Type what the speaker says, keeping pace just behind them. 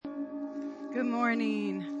Good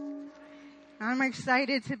morning. I'm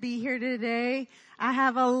excited to be here today. I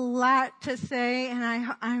have a lot to say, and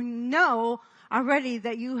I know already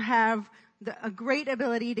that you have a great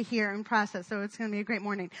ability to hear and process, so it's going to be a great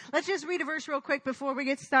morning. Let's just read a verse real quick before we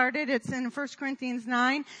get started. It's in 1 Corinthians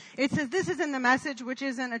 9. It says, this is in the Message, which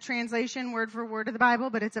isn't a translation word for word of the Bible,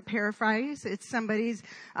 but it's a paraphrase. It's somebody's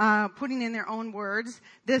putting in their own words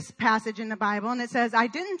this passage in the Bible, and it says, I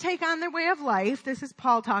didn't take on their way of life. This is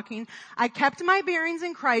Paul talking. I kept my bearings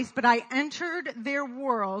in Christ, but I entered their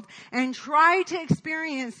world and tried to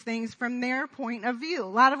experience things from their point of view. A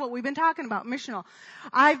lot of what we've been talking about, missional.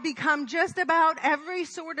 I've become just about every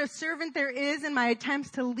sort of servant there is in my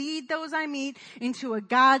attempts to lead those I meet into a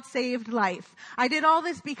God-saved life. I did all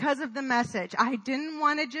this because of the message. I didn't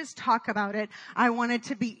want to just talk about it. I wanted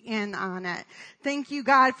to be in on it. Thank you,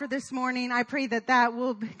 God, for this morning. I pray that that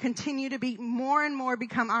will continue to be more and more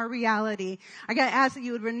become our reality. I got to ask that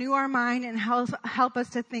you would renew our mind and help us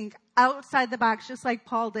to think outside the box, just like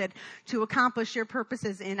Paul did, to accomplish your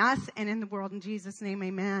purposes in us and in the world. In Jesus' name,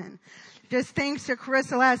 amen. Just thanks to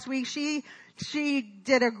Carissa last week. She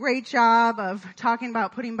did a great job of talking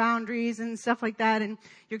about putting boundaries and stuff like that and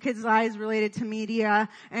your kids' lives related to media.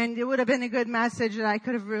 And it would have been a good message that I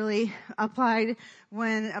could have really applied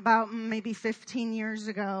when about maybe 15 years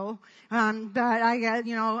ago. But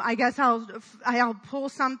I guess I'll pull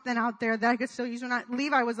something out there that I could still use when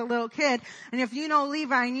Levi was a little kid. And if you know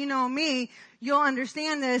Levi and you know me, you'll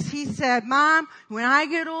understand this. He said, Mom, when I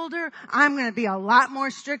get older, I'm going to be a lot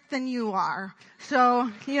more strict than you are.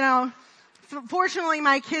 So, fortunately,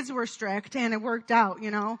 my kids were strict, and it worked out,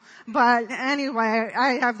 But anyway,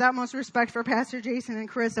 I have the utmost respect for Pastor Jason and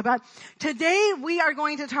Carissa. But today, we are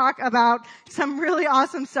going to talk about some really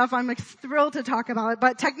awesome stuff. I'm thrilled to talk about it.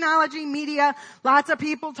 But technology, media, lots of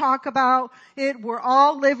people talk about it. We're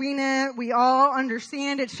all living it. We all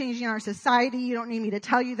understand it's changing our society. You don't need me to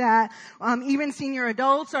tell you that. Even senior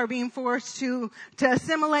adults are being forced to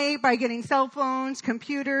assimilate by getting cell phones,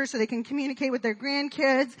 computers, so they can communicate with their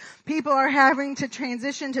grandkids. People are having to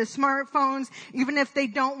transition to smartphones, even if they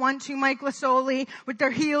don't want to. Mike Lasoli with their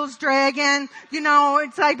heels dragging.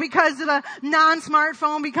 It's like because the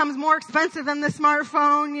non-smartphone becomes more expensive than the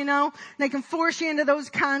smartphone, they can force you into those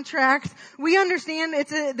contracts. We understand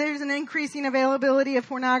there's an increasing availability of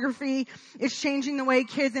pornography. It's changing the way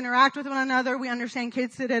kids interact with one another. We understand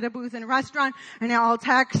kids sit at a booth in a restaurant and they all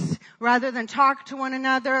text rather than talk to one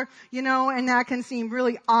another, and that can seem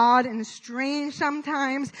really odd and strange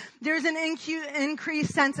sometimes. There's an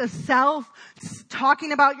increased sense of self,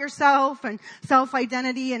 talking about yourself and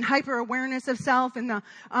self-identity and hyper-awareness of self. In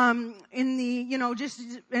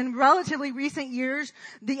relatively recent years,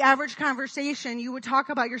 the average conversation, you would talk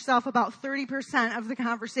about yourself about 30% of the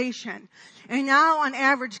conversation. And now on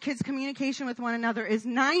average, kids' communication with one another is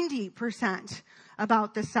 90%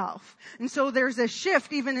 about the self. And so there's a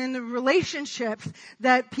shift even in the relationships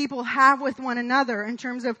that people have with one another in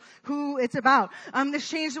terms of who it's about. This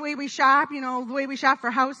changed the way we shop, the way we shop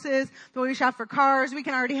for houses, the way we shop for cars. We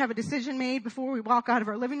can already have a decision made before we walk out of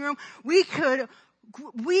our living room. We could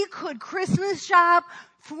Christmas shop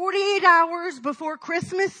 48 hours before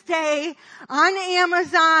Christmas Day on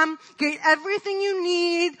Amazon, get everything you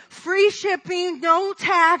need, free shipping, no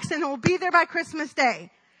tax, and it will be there by Christmas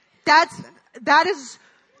Day. That is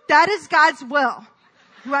God's will,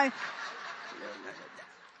 right?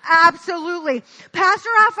 Absolutely. Pastor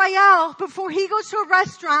Raphael, before he goes to a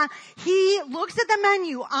restaurant, he looks at the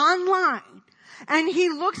menu online and he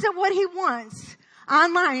looks at what he wants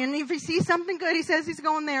online. And if he sees something good, he says he's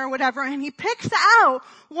going there or whatever, and he picks out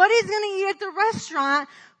what he's going to eat at the restaurant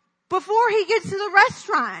before he gets to the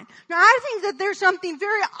restaurant. Now, I think that there's something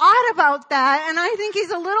very odd about that, and I think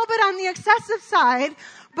he's a little bit on the excessive side.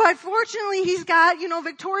 But fortunately, he's got,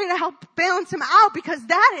 Victoria to help balance him out because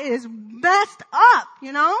that is messed up,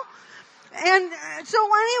 And so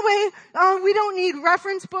anyway, we don't need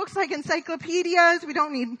reference books like encyclopedias. We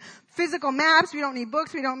don't need physical maps. We don't need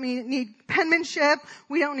books. We don't need penmanship.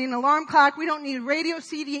 We don't need an alarm clock. We don't need radio,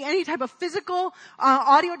 CD, any type of physical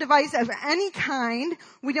audio device of any kind.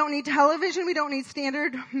 We don't need television. We don't need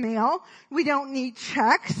standard mail. We don't need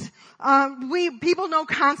checks. People know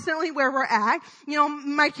constantly where we're at.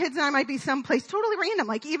 My kids and I might be someplace totally random,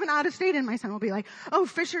 like even out of state, and my son will be like, oh,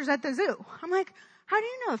 Fisher's at the zoo. I'm like, how do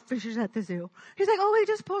you know Fisher's at the zoo? He's like, oh, he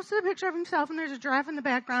just posted a picture of himself and there's a giraffe in the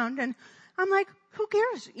background and I'm like, who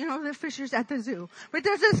cares? The fishers at the zoo. But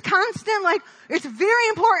there's this constant, it's very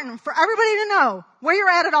important for everybody to know where you're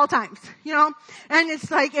at all times, And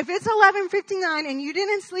it's like, if it's 11:59 and you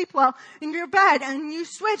didn't sleep well in your bed and you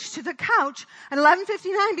switch to the couch at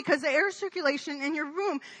 11:59 because the air circulation in your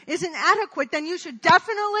room isn't adequate, then you should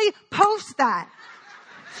definitely post that.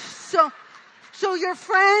 So your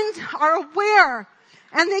friends are aware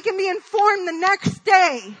and they can be informed the next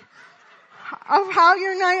day of how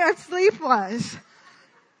your night of sleep was.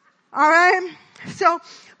 Alright? So,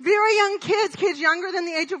 very young kids younger than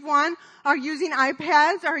the age of 1, are using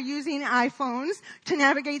iPads, are using iPhones to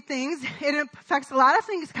navigate things. It affects a lot of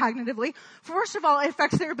things cognitively. First of all, it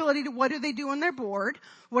affects their ability to, what do they do when they're bored?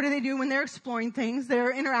 What do they do when they're exploring things?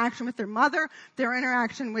 Their interaction with their mother, their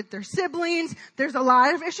interaction with their siblings. There's a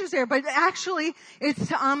lot of issues there, but actually,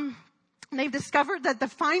 they've discovered that the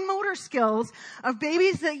fine motor skills of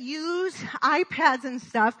babies that use iPads and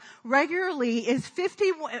stuff regularly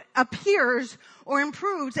appears or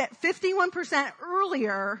improves at 51%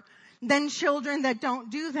 earlier than children that don't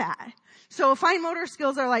do that. So fine motor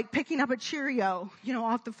skills are like picking up a Cheerio,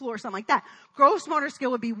 off the floor, something like that. Gross motor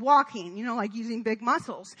skill would be walking, like using big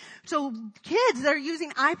muscles. So kids that are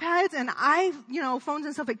using iPads and phones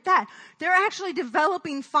and stuff like that, they're actually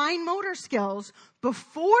developing fine motor skills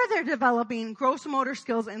before they're developing gross motor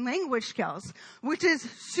skills and language skills, which is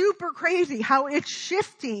super crazy how it's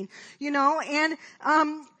shifting, and,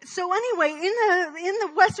 so anyway, in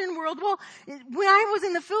the Western world, when I was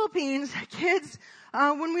in the Philippines, kids,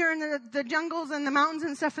 when we were in the jungles and the mountains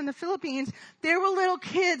and stuff in the Philippines, there were little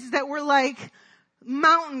kids that were like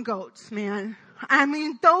mountain goats, man. I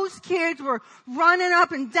mean, those kids were running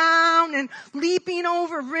up and down and leaping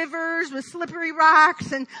over rivers with slippery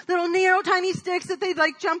rocks and little narrow tiny sticks that they'd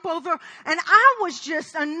jump over. And I was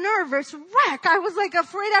just a nervous wreck. I was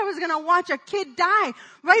afraid I was going to watch a kid die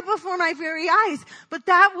right before my very eyes. But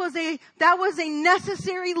that was a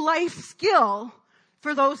necessary life skill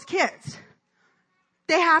for those kids.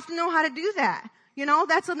 They have to know how to do that.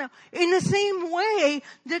 That's in the same way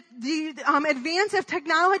that the advance of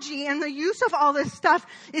technology and the use of all this stuff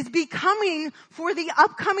is becoming for the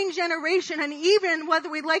upcoming generation, and even whether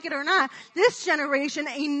we like it or not, this generation,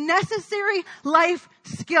 a necessary life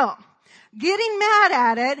skill. Getting mad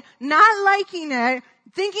at it, not liking it,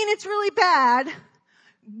 thinking it's really bad,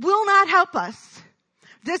 will not help us.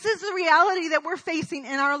 This is the reality that we're facing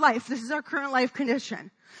in our life. This is our current life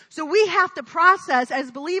condition. So we have to process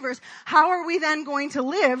as believers, how are we then going to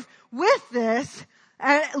live with this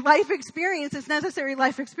life experience, this necessary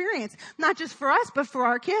life experience? Not just for us, but for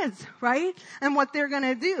our kids, right? And what they're going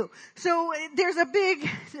to do. So there's a big,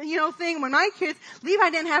 thing. When my kids, Levi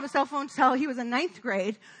didn't have a cell phone until he was in 9th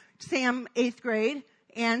grade, Sam 8th grade,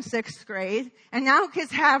 and 6th grade. And now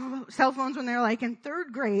kids have cell phones when they're in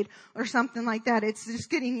 3rd grade or something like that. It's just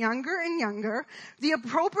getting younger and younger. The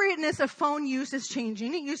appropriateness of phone use is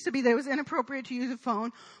changing. It used to be that it was inappropriate to use a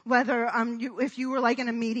phone, whether if you were in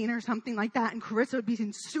a meeting or something like that, and Carissa would be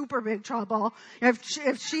in super big trouble if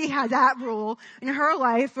she had that rule in her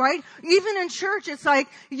life, right? Even in church, it's it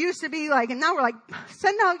used to be and now we're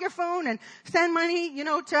send out your phone and send money,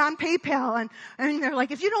 on PayPal. And they're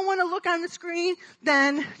if you don't want to look on the screen,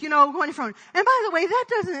 then, go on your phone. And by the way,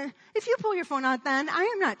 if you pull your phone out then, I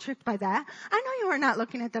am not tricked by that. I know you are not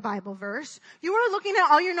looking at the Bible verse. You are looking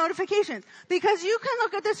at all your notifications because you can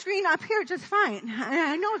look at the screen up here just fine.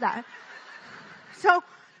 I know that. So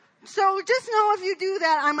just know if you do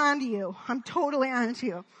that, I'm on to you. I'm totally on to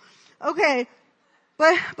you. Okay.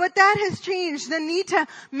 But that has changed. The need to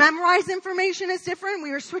memorize information is different.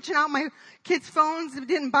 We were switching out my kids' phones. We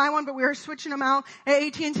didn't buy one, but we were switching them out at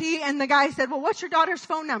AT&T. And the guy said, well, what's your daughter's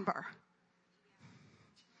phone number?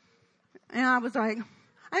 And I was like,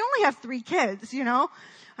 I only have 3 kids, I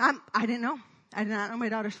didn't know. I did not know my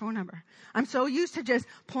daughter's phone number. I'm so used to just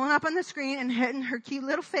pulling up on the screen and hitting her cute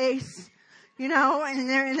little face, and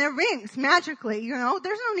there rings magically,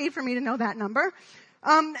 There's no need for me to know that number.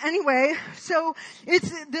 Anyway, so it's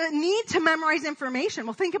the need to memorize information.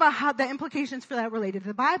 Well, think about how the implications for that related to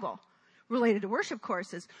the Bible, related to worship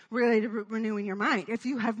courses, related to renewing your mind. If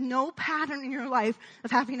you have no pattern in your life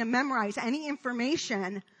of having to memorize any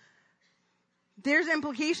information, there's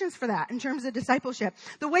implications for that in terms of discipleship.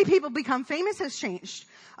 The way people become famous has changed.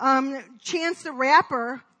 Chance the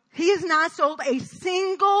Rapper, he has not sold a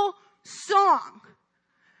single song.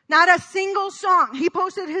 Not a single song. He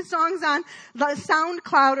posted his songs on the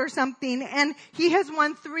SoundCloud or something, and he has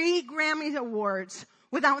won 3 Grammy Awards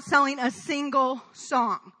without selling a single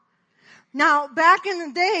song. Now, back in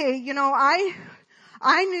the day,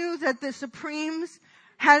 I knew that the Supremes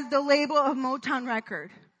had the label of Motown Record.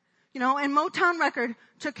 And Motown Record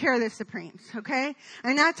took care of the Supremes, okay?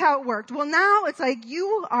 And that's how it worked. Well, now it's like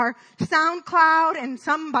you are SoundCloud, and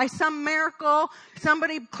by some miracle,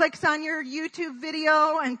 somebody clicks on your YouTube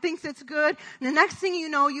video and thinks it's good. And the next thing you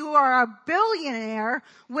know, you are a billionaire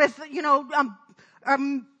with,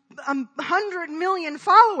 100 million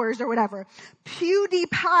followers or whatever.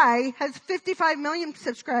 PewDiePie has 55 million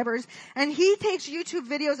subscribers, and he takes YouTube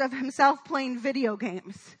videos of himself playing video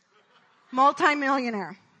games.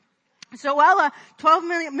 Multi-millionaire. So Ella, 12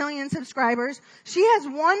 million subscribers. She has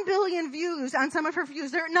 1 billion views on some of her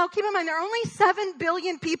views. Now keep in mind, there are only 7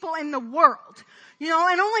 billion people in the world.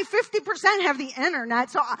 And only 50% have the internet.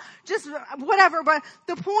 So just whatever. But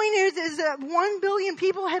the point is that 1 billion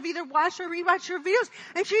people have either watched or rewatched her videos.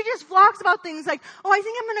 And she just vlogs about things like, I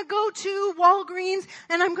think I'm going to go to Walgreens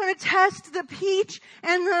and I'm going to test the peach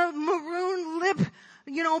and the maroon lip,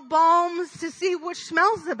 balms to see which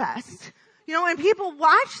smells the best. And people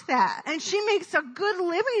watch that. And she makes a good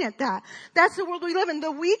living at that. That's the world we live in.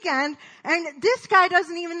 The Weeknd, and this guy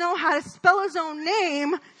doesn't even know how to spell his own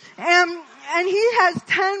name. And he has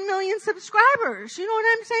 10 million subscribers. You know what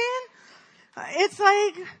I'm saying? It's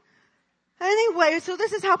like, anyway, so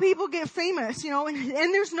this is how people get famous,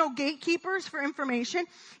 and there's no gatekeepers for information.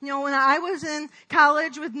 When I was in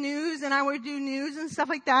college with news and I would do news and stuff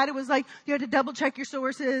like that, it was like you had to double check your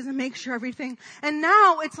sources and make sure everything. And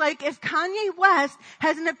now it's like if Kanye West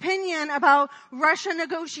has an opinion about Russia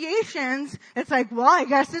negotiations, it's like, well, I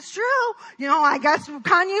guess it's true. I guess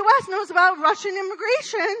Kanye West knows about Russian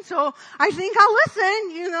immigration, so I think I'll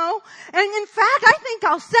listen, And in fact, I think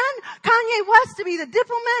I'll send Kanye West to be the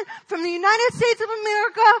diplomat from the United States of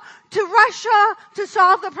America to Russia to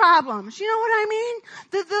solve the problems. You know what I mean?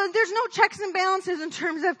 There's no checks and balances in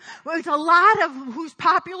terms of, it's a lot of who's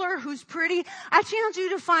popular, who's pretty. I challenge you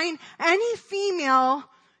to find any female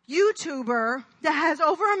YouTuber that has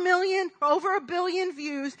over 1 billion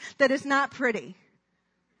views that is not pretty.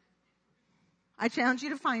 I challenge you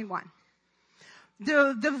to find one.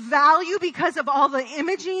 The value, because of all the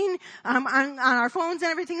imaging on our phones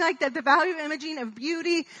and everything like that, the value of imaging of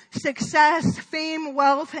beauty, success, fame,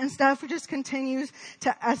 wealth, and stuff just continues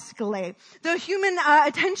to escalate. The human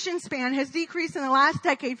attention span has decreased in the last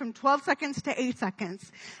decade from 12 seconds to 8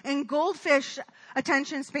 seconds. And goldfish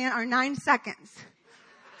attention span are 9 seconds.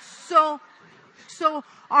 So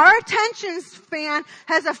our attention span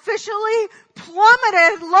has officially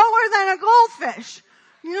plummeted lower than a goldfish.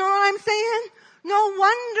 You know what I'm saying? No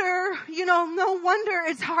wonder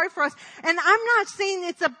it's hard for us. And I'm not saying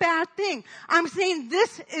it's a bad thing. I'm saying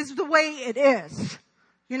this is the way it is.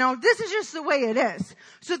 This is just the way it is.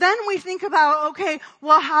 So then we think about, okay,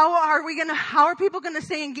 well, how are people going to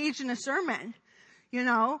stay engaged in a sermon?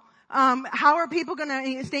 How are people going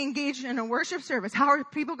to stay engaged in a worship service? How are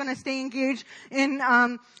people going to stay engaged in,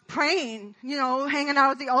 praying, hanging out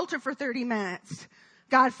at the altar for 30 minutes?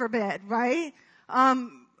 God forbid, right?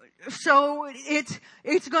 So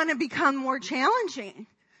it's going to become more challenging.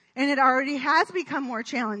 And it already has become more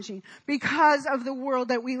challenging because of the world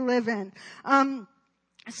that we live in.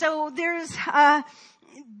 So there's,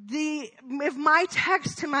 if my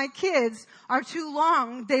texts to my kids are too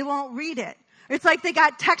long, they won't read it. It's like they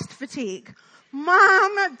got text fatigue.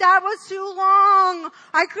 Mom, that was too long.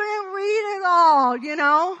 I couldn't read it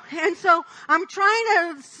all, And so I'm trying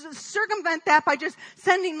to circumvent that by just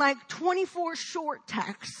sending like 24 short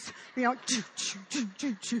texts. I'll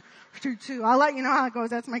let you know how it goes.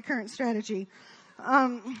 That's my current strategy.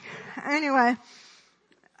 Anyway.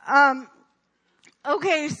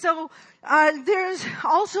 Okay, so there's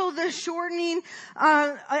also the shortening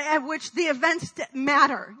at which the events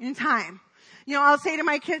matter in time. I'll say to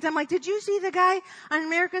my kids, I'm like, did you see the guy on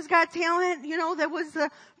America's Got Talent? That was the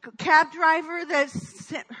cab driver that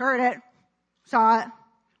heard it, saw it.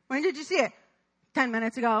 When did you see it? 10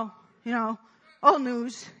 minutes ago, old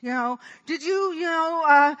news, Did you,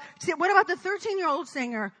 see, what about the 13-year-old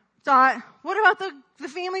singer? Saw it. What about the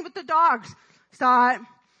family with the dogs? Saw it.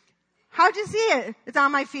 How'd you see it? It's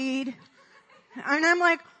on my feed. And I'm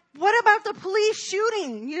like, what about the police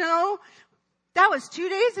shooting, That was 2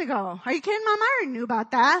 days ago. Are you kidding, Mom? I already knew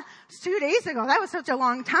about that. It's 2 days ago. That was such a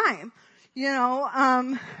long time.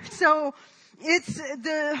 So it's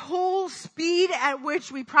the whole speed at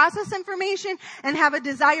which we process information and have a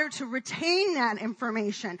desire to retain that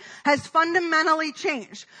information has fundamentally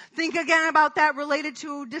changed. Think again about that related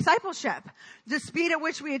to discipleship. The speed at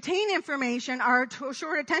which we attain information, our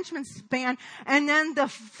short attention span, and then the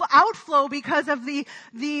outflow because of the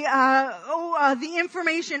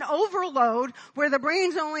information overload, where the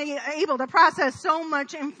brain's only able to process so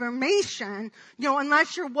much information.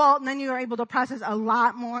 Unless you're Walt, and then you're able to process a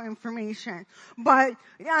lot more information. But,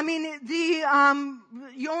 I mean,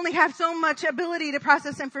 you only have so much ability to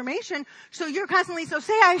process information, so you're constantly, so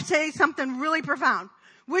say I say something really profound,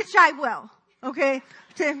 which I will, okay?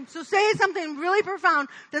 So say something really profound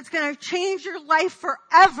that's gonna change your life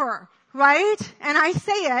forever, right? And I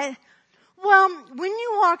say it, well, when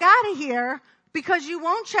you walk out of here, because you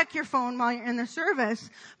won't check your phone while you're in the service,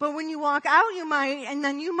 but when you walk out, you might, and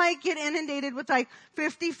then you might get inundated with like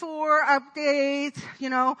 54 updates,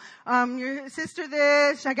 your sister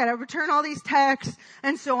this, I gotta return all these texts,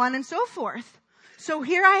 and so on and so forth. So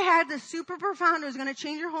here I had this super profound, it was gonna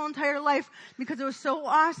change your whole entire life because it was so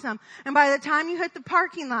awesome. And by the time you hit the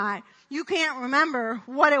parking lot, you can't remember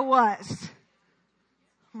what it was.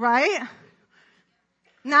 Right?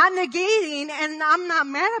 Not negating, and I'm not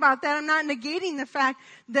mad about that. I'm not negating the fact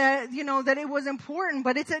that, that it was important,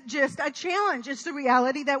 but it's just a challenge. It's the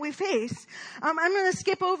reality that we face. I'm going to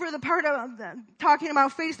skip over the part of talking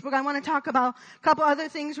about Facebook. I want to talk about a couple other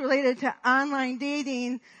things related to online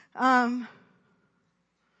dating. And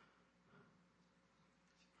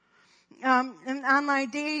online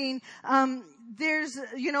dating, there's,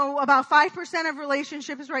 about 5% of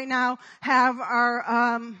relationships right now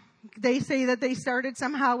they say that they started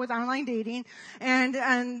somehow with online dating. And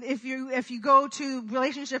if you go to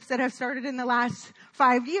relationships that have started in the last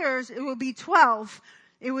 5 years, it will be 12.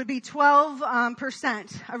 It would be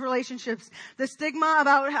 12% of relationships. The stigma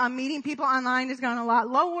about meeting people online has gone a lot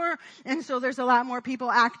lower, and so there's a lot more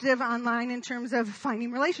people active online in terms of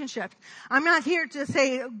finding relationships. I'm not here to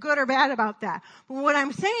say good or bad about that. But what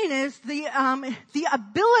I'm saying is the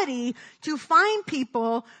ability to find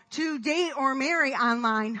people to date or marry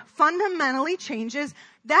online fundamentally changes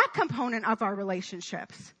that component of our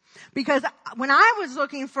relationships. Because when I was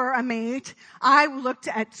looking for a mate, I looked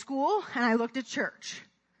at school and I looked at church.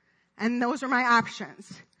 And those were my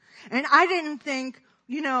options. And I didn't think,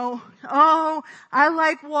 I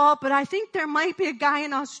like Walt, but I think there might be a guy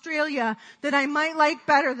in Australia that I might like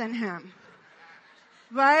better than him.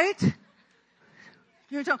 Right?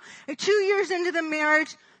 2 years into the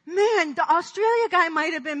marriage, man, the Australia guy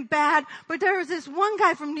might have been bad, but there was this one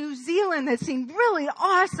guy from New Zealand that seemed really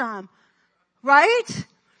awesome. Right?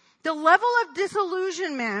 The level of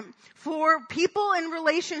disillusionment for people in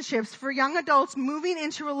relationships, for young adults moving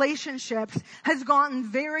into relationships, has gotten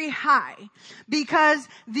very high because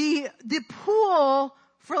the pool,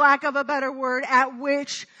 for lack of a better word, at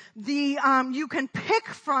which you can pick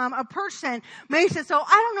from a person makes it so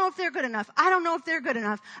I don't know if they're good enough. I don't know if they're good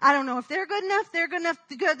enough. I don't know if they're good enough. They're good enough.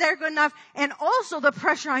 They're good enough. And also the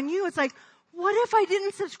pressure on you. It's like, what if I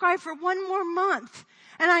didn't subscribe for one more month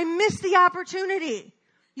and I missed the opportunity?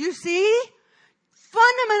 You see?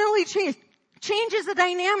 Fundamentally changes the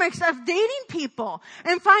dynamics of dating people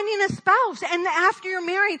and finding a spouse. And after you're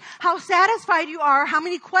married, how satisfied you are, how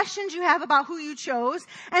many questions you have about who you chose,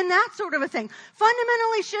 and that sort of a thing.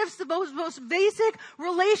 Fundamentally shifts the most basic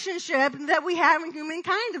relationship that we have in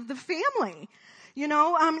humankind, of the family.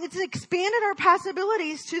 It's expanded our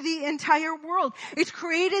possibilities to the entire world. It's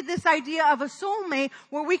created this idea of a soulmate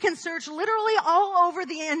where we can search literally all over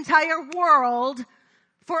the entire world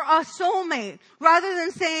for a soulmate, rather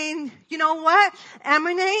than saying, you know what,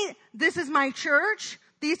 Emanate, this is my church.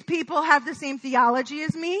 These people have the same theology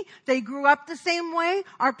as me. They grew up the same way.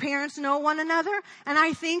 Our parents know one another. And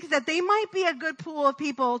I think that they might be a good pool of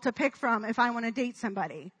people to pick from if I want to date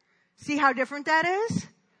somebody. See how different that is?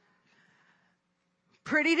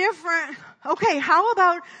 Pretty different. Okay, how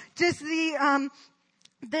about just the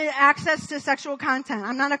access to sexual content?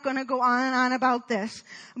 I'm not going to go on and on about this,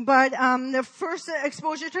 but the first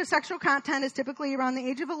exposure to sexual content is typically around the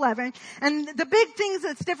age of 11. And the big things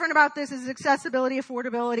that's different about this is accessibility,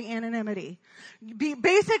 affordability, anonymity.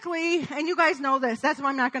 Basically, and you guys know this, that's why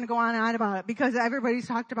I'm not going to go on and on about it, because everybody's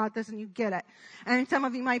talked about this and you get it. And some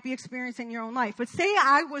of you might be experiencing your own life. But say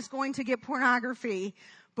I was going to get pornography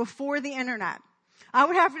before the internet. I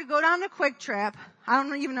would have to go down to Quick Trip. I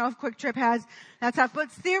don't even know if Quick Trip has that stuff, but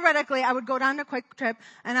theoretically I would go down to Quick Trip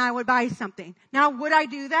and I would buy something. Now, would I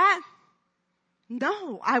do that?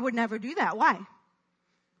 No, I would never do that. Why?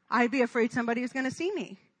 I'd be afraid somebody was going to see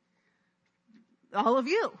me. All of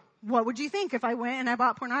you. What would you think if I went and I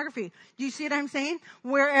bought pornography? Do you see what I'm saying?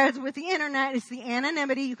 Whereas with the internet, it's the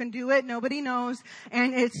anonymity. You can do it. Nobody knows.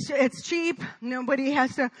 And it's cheap. Nobody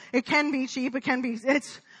has to, it can be cheap.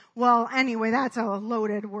 It's Well, anyway, that's a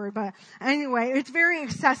loaded word, but anyway, it's very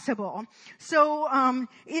accessible. So,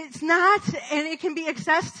 it's not, and it can be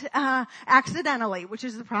accessed, accidentally, which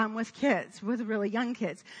is the problem with kids, with really young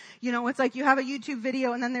kids. You know, it's like you have a YouTube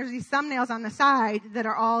video and then there's these thumbnails on the side that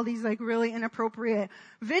are all these like really inappropriate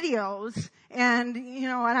videos. And, you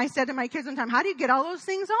know, and I said to my kids one time, how do you get all those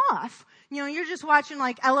things off? You know, you're just watching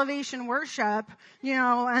like elevation worship, you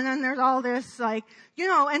know, and then there's all this like, you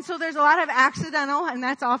know, and so there's a lot of accidental, and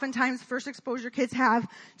that's oftentimes first exposure kids have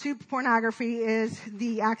to pornography is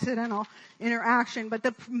the accidental interaction. But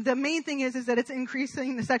the main thing is that it's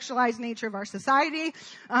increasing the sexualized nature of our society,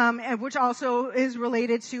 which also is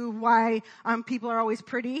related to why people are always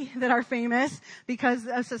pretty that are famous, because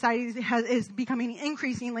society is becoming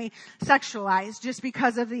increasingly sexualized just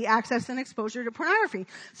because of the access and exposure to pornography.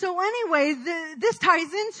 So anyway, this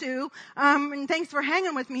ties into, and thanks for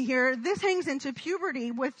hanging with me here, this hangs into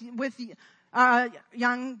puberty with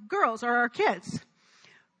young girls or our kids.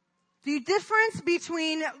 The difference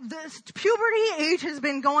between the puberty age has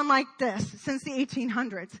been going like this since the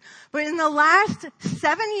 1800s. But in the last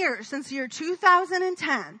 7 years, since the year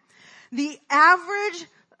 2010, the average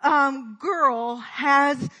girl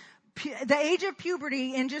has, the age of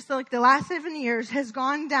puberty in just like the last 7 years has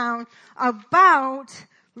gone down about,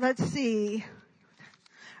 let's see,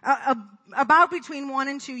 about between 1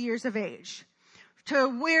 and 2 years of age. To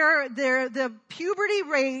where the puberty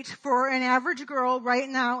rate for an average girl right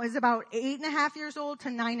now is about 8.5 years old to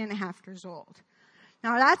 9.5 years old.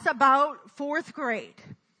 Now that's about 4th grade.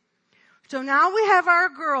 So now we have our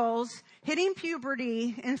girls hitting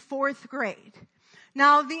puberty in 4th grade.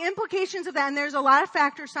 Now, the implications of that, and there's a lot of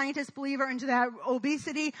factors scientists believe are into that,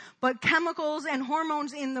 obesity, but chemicals and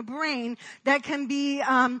hormones in the brain that can be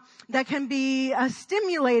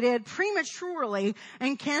stimulated prematurely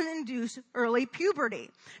and can induce early puberty.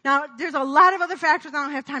 Now, there's a lot of other factors. I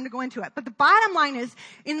don't have time to go into it. But the bottom line is,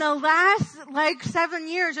 in the last 7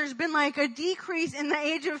 years, there's been a decrease in the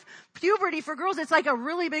age of puberty for girls. It's a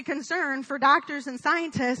really big concern for doctors and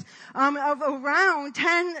scientists, of around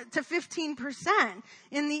 10 to 15%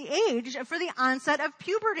 in the age for the onset of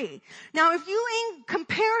puberty. Now, if you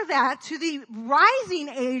compare that to the rising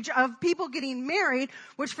age of people getting married,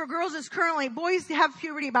 which for girls is currently, boys have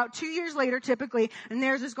puberty about 2 years later typically, and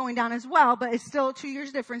theirs is going down as well, but it's still 2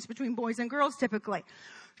 years difference between boys and girls typically.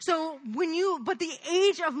 So but the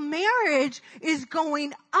age of marriage is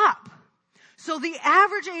going up. So the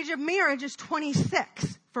average age of marriage is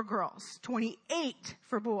 26 for girls, 28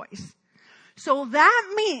 for boys. So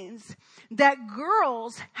that means that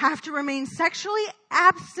girls have to remain sexually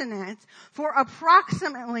abstinent for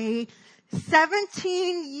approximately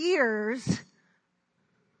 17 years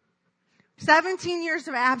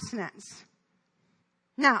of abstinence.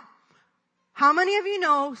 Now, how many of you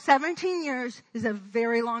know 17 years is a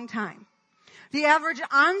very long time? The average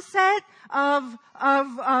onset of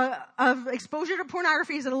exposure to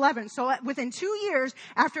pornography is at 11. So within 2 years,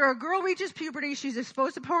 after a girl reaches puberty, she's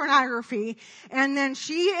exposed to pornography, and then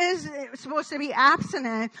she is supposed to be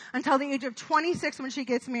abstinent until the age of 26 when she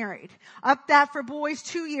gets married. Up that for boys,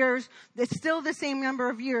 2 years. It's still the same number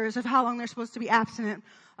of years of how long they're supposed to be abstinent.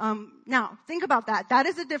 Now, think about that. That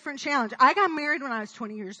is a different challenge. I got married when I was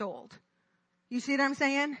 20 years old. You see what I'm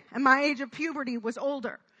saying? And my age of puberty was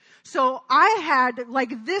older. So I had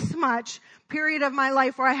this much period of my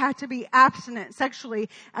life where I had to be abstinent sexually,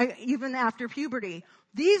 even after puberty.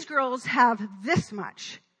 These girls have this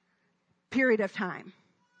much period of time.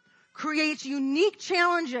 Creates unique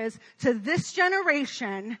challenges to this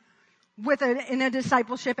generation in a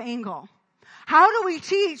discipleship angle. How do we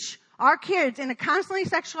teach our kids in a constantly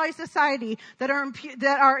sexualized society that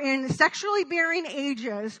are in sexually bearing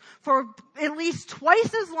ages for at least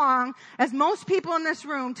twice as long as most people in this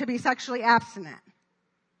room to be sexually abstinent?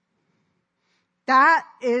 That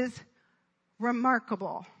is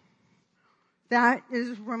remarkable. That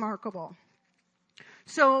is remarkable.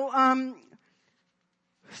 So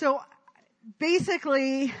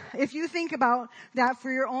basically, if you think about that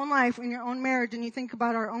for your own life and your own marriage, and you think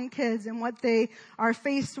about our own kids and what they are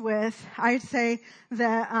faced with, I'd say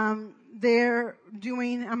that they're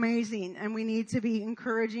doing amazing, and we need to be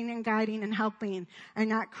encouraging and guiding and helping and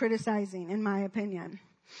not criticizing, in my opinion.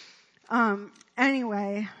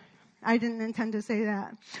 Anyway, I didn't intend to say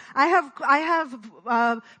that. I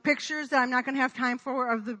have pictures that I'm not going to have time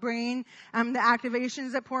for of the brain, the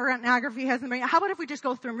activations that pornography has in the brain. How about if we just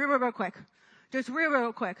go through them real quick? Just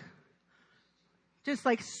real quick. Just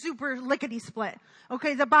like super lickety split.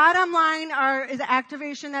 Okay, the bottom line is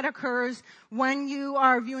activation that occurs when you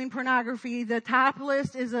are viewing pornography. The top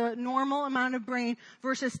list is a normal amount of brain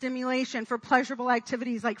versus stimulation for pleasurable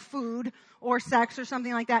activities like food or sex or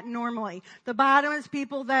something like that normally. The bottom is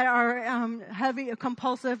people that are heavy,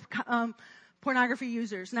 compulsive pornography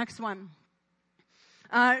users. Next one.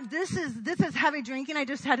 This is heavy drinking. I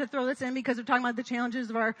just had to throw this in because we're talking about the challenges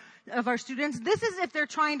of our students. This is if they're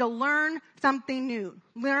trying to learn something new,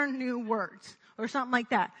 learn new words or something like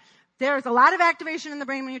that. There's a lot of activation in the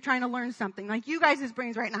brain when you're trying to learn something. Like you guys'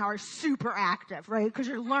 brains right now are super active, right? Because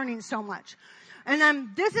you're learning so much. And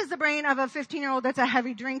then this is the brain of a 15-year-old that's a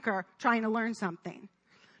heavy drinker trying to learn something.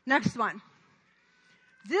 Next one.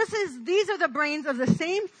 These are the brains of the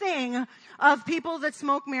same thing of people that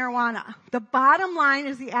smoke marijuana. The bottom line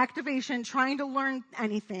is the activation trying to learn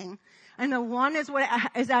anything. And the one is what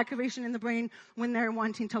is activation in the brain when they're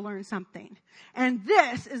wanting to learn something. And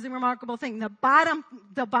this is the remarkable thing. The bottom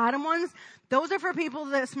ones, those are for people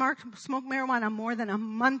that smoke marijuana more than a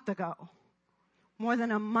month ago. More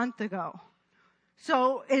than a month ago.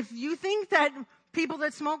 So if you think that people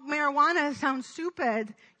that smoke marijuana sound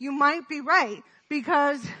stupid, you might be right.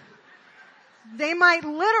 Because they might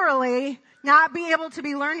literally not be able to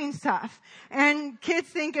be learning stuff. And kids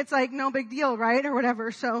think it's like no big deal, right? Or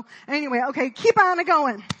whatever. So anyway, okay, keep on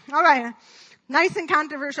going. All right. Nice and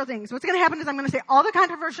controversial things. What's going to happen is I'm going to say all the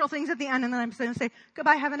controversial things at the end, and then I'm going to say,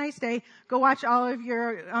 goodbye, have a nice day. Go watch all of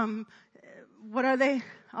your, what are they?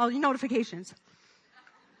 All your notifications.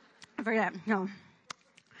 I forget. No.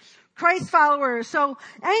 Christ followers. So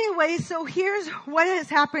anyway, so here's what has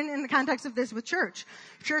happened in the context of this with church.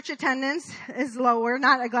 Church attendance is lower,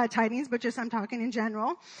 not at Glad Tidings, but just I'm talking in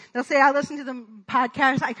general. They'll say, I listen to the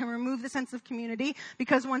podcast, I can remove the sense of community,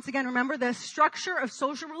 because once again, remember, the structure of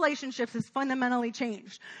social relationships has fundamentally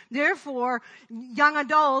changed. Therefore, young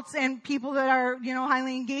adults and people that are,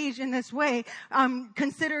 highly engaged in this way,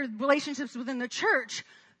 consider relationships within the church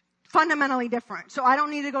fundamentally different. So I don't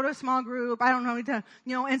need to go to a small group. I don't need to,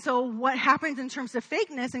 and so what happens in terms of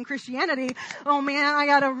fakeness in Christianity, oh man, I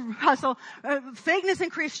gotta hustle. Fakeness in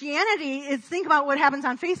Christianity is, think about what happens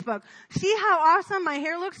on Facebook. See how awesome my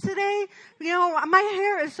hair looks today? My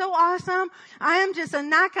hair is so awesome. I am just a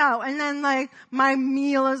knockout. And then like my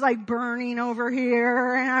meal is like burning over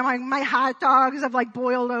here, and I'm like, my hot dogs have like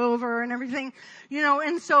boiled over and everything.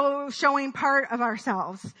 And so showing part of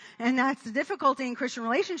ourselves. And that's the difficulty in Christian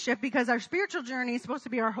relationship, because our spiritual journey is supposed to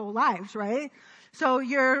be our whole lives, right? So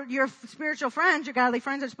your spiritual friends, your godly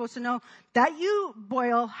friends are supposed to know that you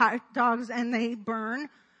boil hot dogs and they burn,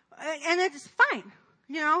 and it's fine.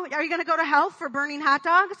 Are you going to go to hell for burning hot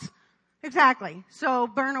dogs? Exactly. So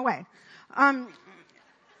burn away.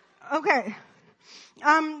 Okay.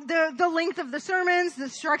 The length of the sermons, the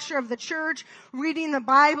structure of the church, reading the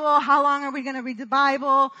Bible, how long are we going to read the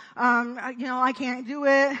Bible? I can't do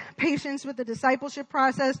it. Patience with the discipleship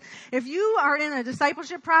process. If you are in a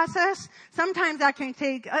discipleship process, sometimes that can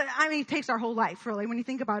take, it takes our whole life really when you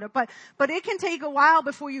think about it, but it can take a while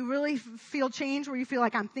before you really feel change, where you feel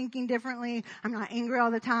like I'm thinking differently. I'm not angry all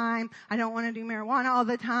the time. I don't want to do marijuana all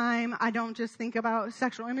the time. I don't just think about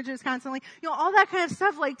sexual images constantly. All that kind of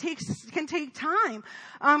stuff can take time.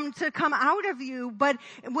 To come out of you. But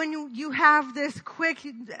when you have this quick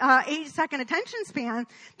 8-second attention span,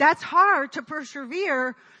 that's hard to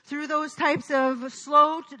persevere through those types of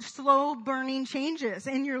slow burning changes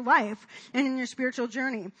in your life and in your spiritual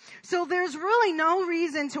journey. So there's really no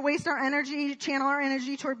reason to waste our energy, channel our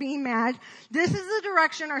energy toward being mad. This is the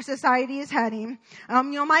direction our society is heading.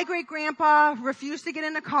 My great grandpa refused to get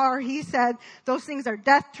in a car. He said those things are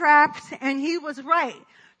death traps, and he was right.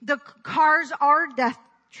 The cars are death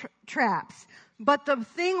traps. But the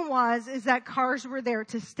thing is that cars were there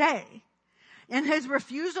to stay. And his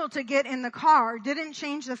refusal to get in the car didn't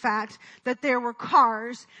change the fact that there were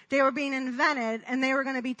cars, they were being invented, and they were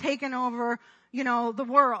going to be taking over, the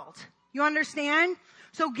world. You understand?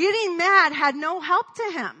 So getting mad had no help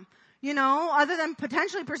to him, other than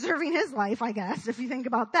potentially preserving his life, I guess, if you think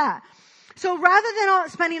about that. So rather than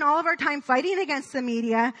spending all of our time fighting against the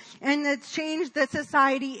media and the change that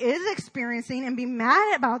society is experiencing and be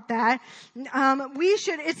mad about that,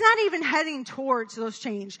 it's not even heading towards those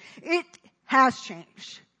change. It has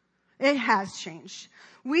changed. It has changed.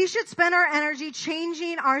 We should spend our energy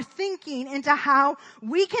changing our thinking into how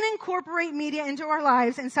we can incorporate media into our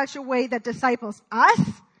lives in such a way that disciples us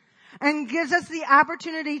and gives us the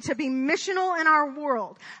opportunity to be missional in our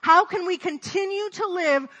world. How can we continue to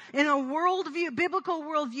live in a biblical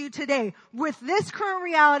worldview today with this current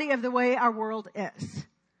reality of the way our world is?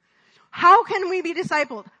 How can we be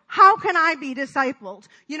discipled? How can I be discipled?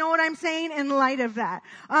 You know what I'm saying in light of that?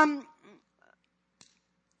 I'm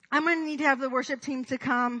going to need to have the worship team to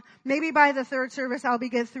come. Maybe by the third service I'll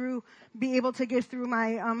be able to get through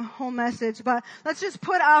my whole message. But let's just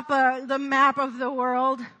put up the map of the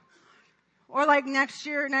world. Or like next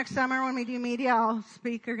summer when we do media, I'll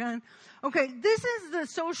speak again. Okay, this is the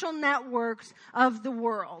social networks of the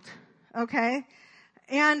world. Okay?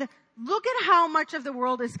 And look at how much of the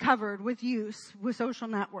world is covered with social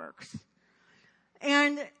networks.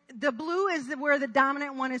 And the blue is where the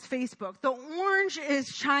dominant one is Facebook. The orange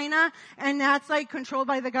is China, and that's like controlled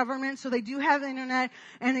by the government. So they do have the internet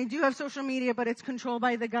and they do have social media, but it's controlled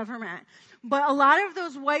by the government. But a lot of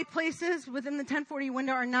those white places within the 1040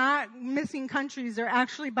 window are not missing countries. They're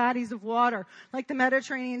actually bodies of water, like the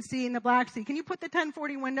Mediterranean Sea and the Black Sea. Can you put the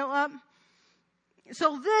 1040 window up?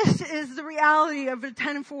 So this is the reality of the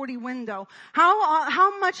 1040 window.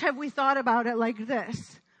 How much have we thought about it like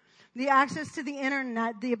this? The access to the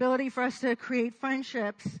internet, the ability for us to create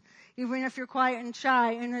friendships, even if you're quiet and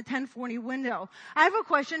shy, in the 1040 window. I have a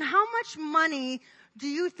question. How much money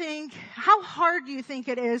how hard do you think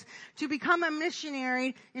it is to become a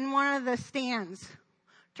missionary in one of the stands?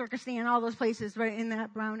 Turkestan, all those places right in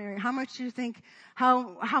that brown area. How much do you think,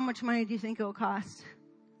 how much money do you think it will cost?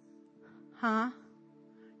 Huh?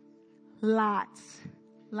 Lots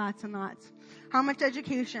and lots. How much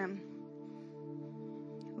education?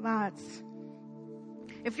 Lots.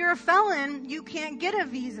 If you're a felon, you can't get a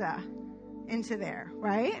visa into there,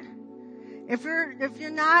 right? If you're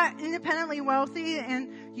not independently wealthy and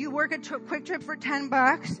you work at Quick Trip for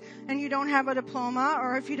 $10 and you don't have a diploma,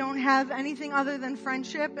 or if you don't have anything other than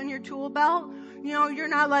friendship in your tool belt, you're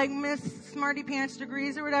not like Miss Smarty Pants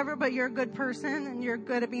degrees or whatever, but you're a good person and you're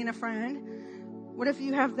good at being a friend. What if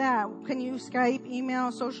you have that? Can you Skype,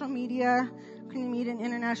 email, social media? Can you meet an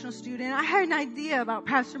international student? I had an idea about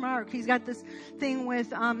Pastor Mark. He's got this thing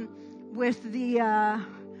with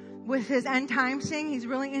his end times thing. He's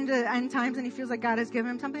really into end times and he feels like God has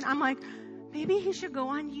given him something. I'm like, maybe he should go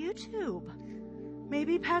on YouTube.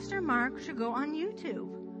 Maybe Pastor Mark should go on YouTube.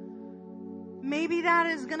 Maybe that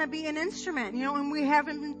is going to be an instrument, and we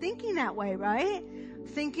haven't been thinking that way, right?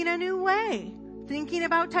 Thinking a new way. Thinking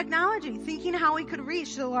about technology, thinking how we could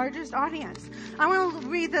reach the largest audience. I want to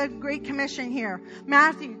read the Great Commission here.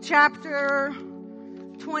 Matthew chapter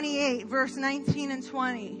 28, verse 19 and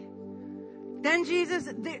 20. Then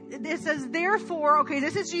this says, therefore, okay,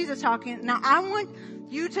 this is Jesus talking. Now I want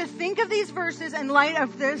you to think of these verses in light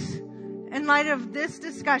of this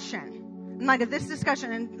discussion, in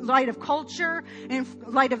light of culture, in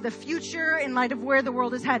light of the future, in light of where the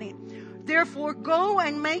world is heading. Therefore, go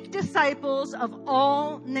and make disciples of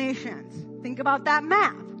all nations. Think about that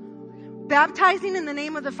map. Baptizing in the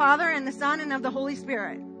name of the Father and the Son and of the Holy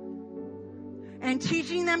Spirit. And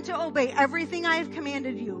teaching them to obey everything I have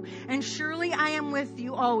commanded you. And surely I am with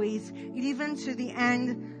you always, even to the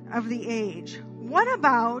end of the age. What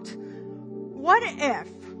if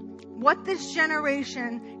what this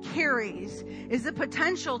generation carries is the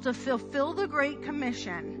potential to fulfill the Great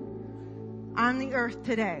Commission on the earth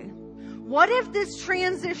today? What if this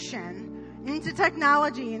transition into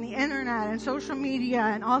technology and the internet and social media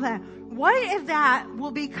and all that, what if that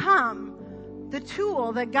will become the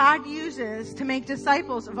tool that God uses to make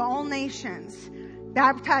disciples of all nations,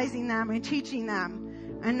 baptizing them and teaching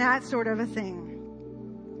them and that sort of a thing?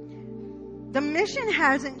 The mission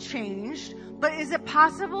hasn't changed, but is it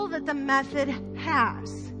possible that the method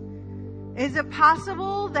has? Is it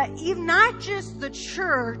possible that even not just the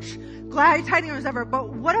church, Glad Tidings ever, but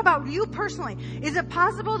what about you personally? Is it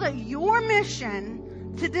possible that your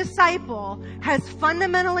mission to disciple has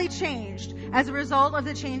fundamentally changed as a result of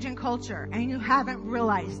the change in culture and you haven't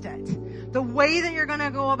realized it? The way that you're going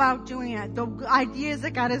to go about doing it, the ideas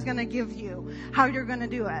that God is going to give you, how you're going to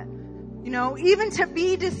do it. Even to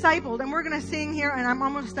be discipled, and we're going to sing here and I'm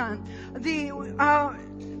almost done.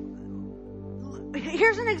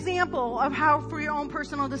 Here's an example of how for your own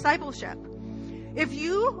personal discipleship. If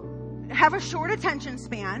you have a short attention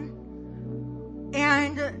span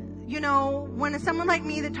and, when someone like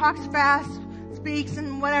me that talks fast, speaks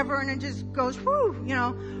and whatever, and it just goes, whoo,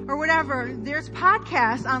 or whatever, there's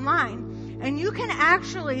podcasts online and you can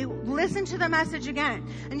actually listen to the message again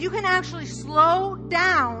and you can actually slow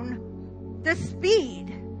down the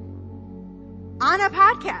speed on a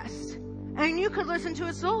podcast. And you could listen to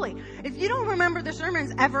it slowly. If you don't remember the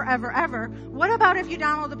sermons ever, what about if you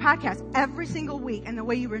download the podcast every single week and the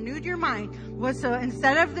way you renewed your mind was so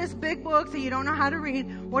instead of this big book that you don't know how to read,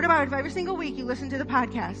 what about if every single week you listen to the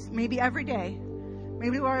podcast? Maybe every day.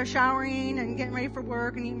 Maybe we were showering and getting ready for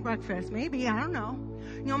work and eating breakfast. Maybe, I don't know.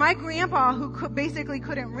 You know, my grandpa, who basically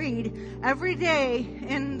couldn't read, every day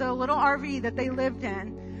in the little RV that they lived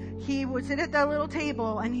in, he would sit at that little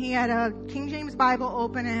table and he had a King James Bible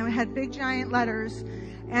open and it had big giant letters,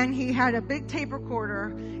 and he had a big tape recorder,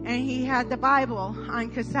 and he had the Bible on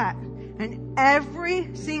cassette. And every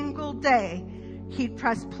single day, he'd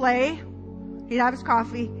press play, he'd have his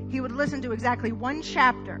coffee, he would listen to exactly one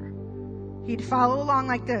chapter. He'd follow along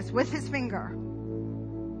like this with his finger.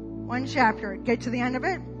 One chapter, get to the end of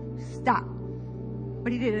it, stop.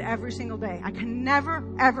 But he did it every single day. I can never,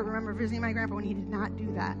 ever remember visiting my grandpa when he did not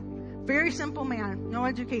do that. Very simple man, no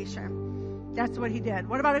education. That's what he did.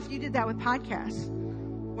 What about if you did that with podcasts?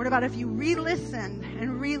 What about if you re-listened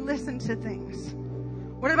and re-listened to things?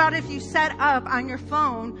 What about if you set up on your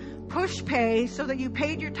phone push pay so that you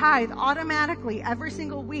paid your tithe automatically every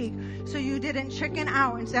single week, so you didn't chicken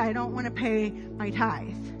out and say, I don't want to pay my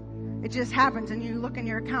tithe? It just happens, and you look in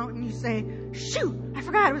your account and you say, shoot, I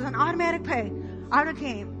forgot it was an automatic pay. Out it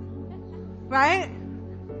came. Right?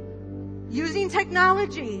 Using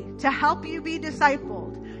technology to help you be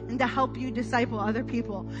discipled and to help you disciple other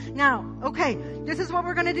people. Now, okay, this is what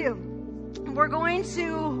we're going to do.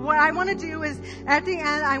 What I want to do is, at the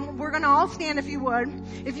end, we're going to all stand if you would.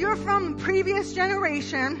 If you're from previous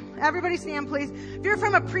generation, everybody stand please. If you're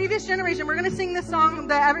from a previous generation, we're going to sing this song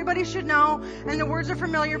that everybody should know, and the words are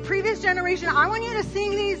familiar. Previous generation, I want you to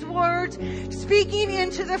sing these words, speaking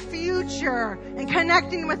into the future and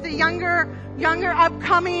connecting with the younger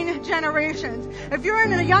upcoming generations. If you're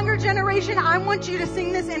in a younger generation, I want you to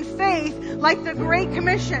sing this in faith, like the Great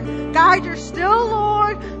Commission. God, you're still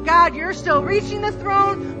Lord. God, you're still reaching the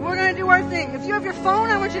throne. We're going to do our thing. If you have your phone,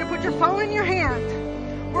 I want you to put your phone in your hand.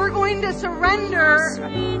 We're going to surrender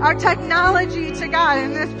our technology to God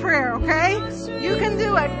in this prayer, okay? You can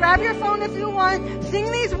do it. Grab your phone if you want.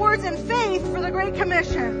 Sing these words in faith for the Great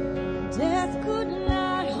Commission. Death could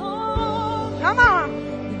not hold. Come on.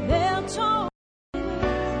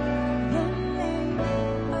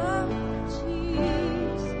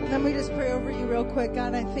 Let me just pray over you real quick.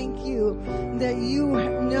 God, I thank you that you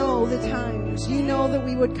know the times. You know that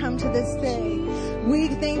we would come to this day. We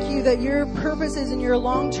thank you that your purposes and your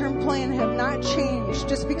long-term plan have not changed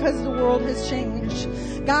just because the world has changed.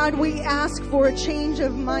 God, we ask for a change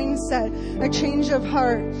of mindset, a change of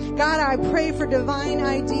heart. God, I pray for divine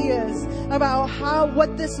ideas about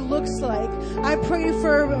what this looks like. I pray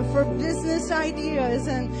for business ideas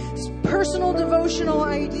and personal devotional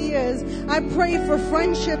ideas. I pray for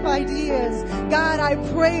friendship ideas. God, I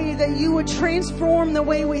pray that you would transform the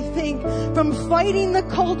way we think, from fighting the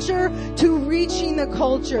culture to reaching the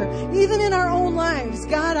culture, even in our own lives.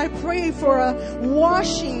 God, I pray for a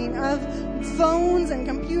washing of phones and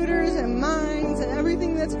computers and minds and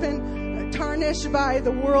everything that's been tarnished by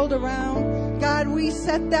the world around. God, we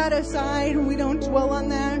set that aside. We don't dwell on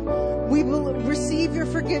that. We will receive your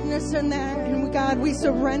forgiveness in that. And God, we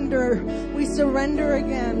surrender. We surrender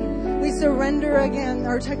again. We surrender again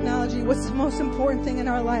our technology. What's the most important thing in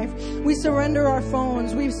our life? We surrender our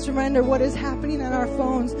phones. We surrender what is happening on our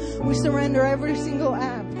phones. We surrender every single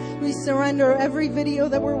app. We surrender every video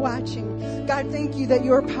that we're watching. God, thank you that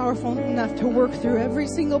you're powerful enough to work through every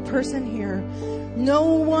single person here. No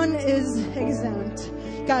one is exempt.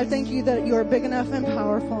 God, thank you that you are big enough and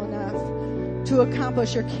powerful enough to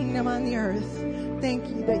accomplish your kingdom on the earth. Thank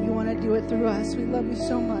you that you want to do it through us. We love you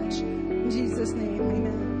so much. In Jesus' name,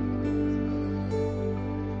 amen.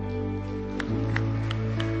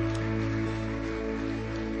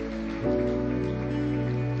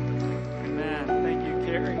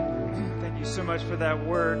 So much for that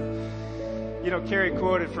word. You know, Carrie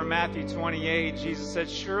quoted from Matthew 28. Jesus said,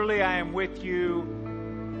 surely I am with you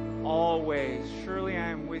always. Surely I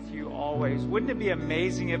am with you always. Wouldn't it be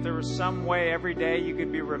amazing if there was some way every day you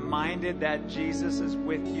could be reminded that Jesus is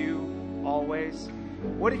with you always?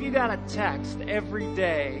 What if you got a text every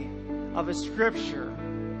day of a scripture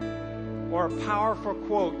or a powerful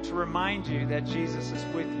quote to remind you that Jesus is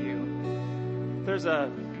with you? There's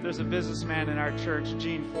a businessman in our church,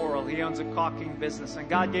 Gene Forrell. He owns a caulking business, and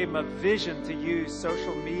God gave him a vision to use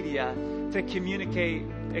social media to communicate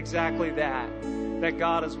exactly that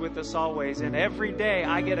God is with us always. And every day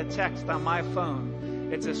I get a text on my phone.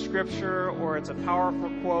 It's a scripture or it's a powerful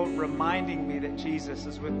quote reminding me that Jesus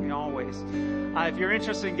is with me always. If you're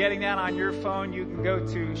interested in getting that on your phone, you can go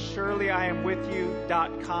to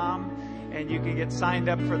surelyiamwithyou.com and you can get signed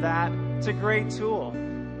up for that. It's a great tool.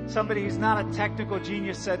 Somebody who's not a technical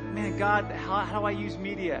genius said, man, God, how do I use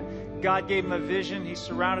media? God gave him a vision. He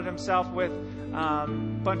surrounded himself with a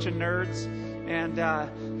bunch of nerds. And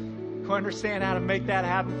who understand how to make that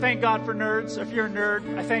happen. Thank God for nerds. If you're a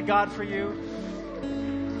nerd, I thank God for you.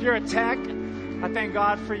 If you're a tech, I thank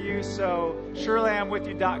God for you. So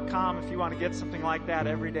surelyI'mwithyou.com if you want to get something like that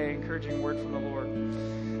every day, encouraging word from the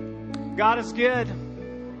Lord. God is good.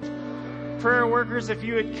 Prayer workers, if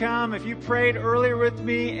you had come, if you prayed earlier with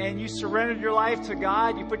me and you surrendered your life to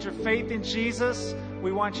God, you put your faith in Jesus,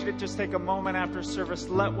 we want you to just take a moment after service.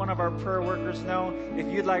 Let one of our prayer workers know. If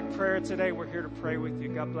you'd like prayer today, we're here to pray with you.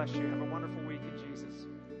 God bless you. Have a wonderful week.